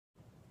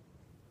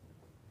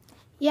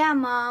Yeah,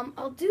 Mom,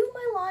 I'll do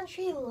my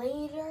laundry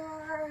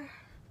later.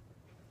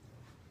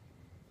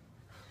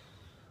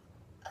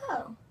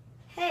 Oh,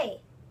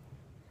 hey.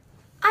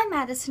 I'm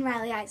Madison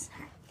Riley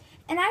Eisenhart,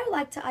 and I would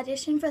like to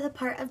audition for the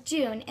part of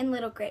June in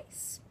Little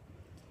Grace.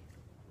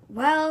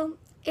 Well,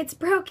 it's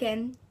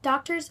broken.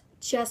 Doctors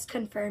just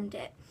confirmed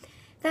it.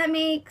 That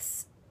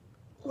makes,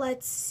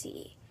 let's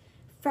see,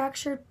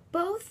 fractured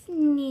both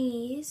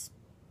knees,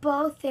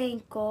 both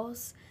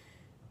ankles,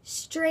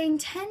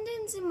 strained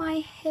tendons in my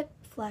hip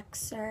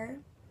flexor,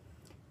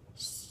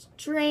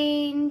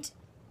 strained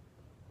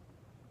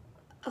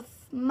a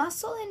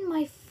muscle in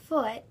my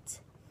foot,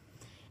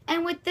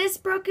 and with this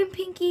broken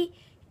pinky,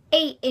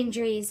 8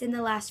 injuries in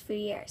the last few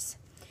years.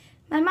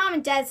 My mom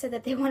and dad said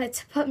that they wanted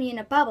to put me in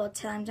a bubble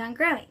till I'm done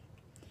growing.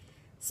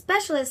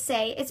 Specialists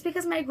say it's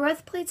because my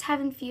growth plates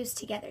haven't fused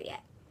together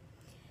yet.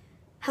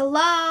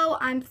 Hello,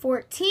 I'm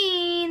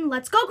 14.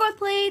 Let's go, growth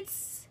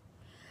plates.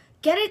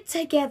 Get it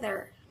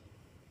together.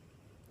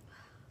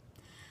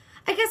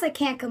 I guess I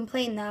can't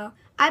complain though.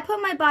 I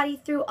put my body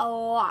through a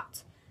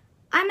lot.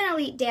 I'm an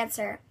elite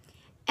dancer,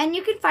 and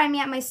you can find me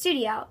at my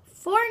studio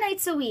 4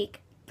 nights a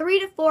week, 3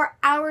 to 4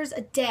 hours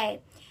a day,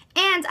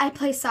 and I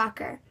play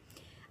soccer.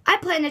 I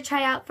plan to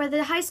try out for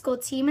the high school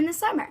team in the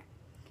summer.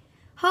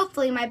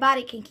 Hopefully my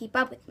body can keep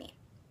up with me.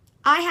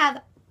 I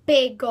have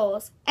big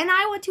goals, and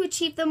I want to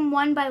achieve them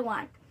one by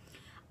one.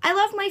 I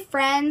love my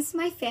friends,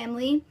 my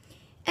family,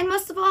 and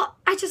most of all,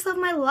 I just love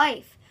my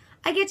life.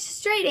 I get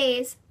straight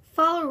A's,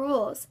 follow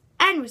rules,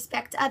 and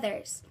respect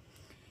others.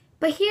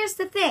 But here's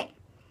the thing.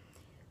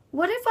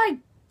 What if I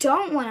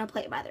don't want to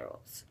play by the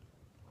rules?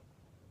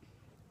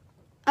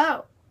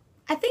 Oh,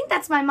 I think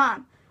that's my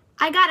mom.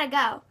 I gotta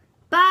go.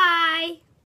 Bye!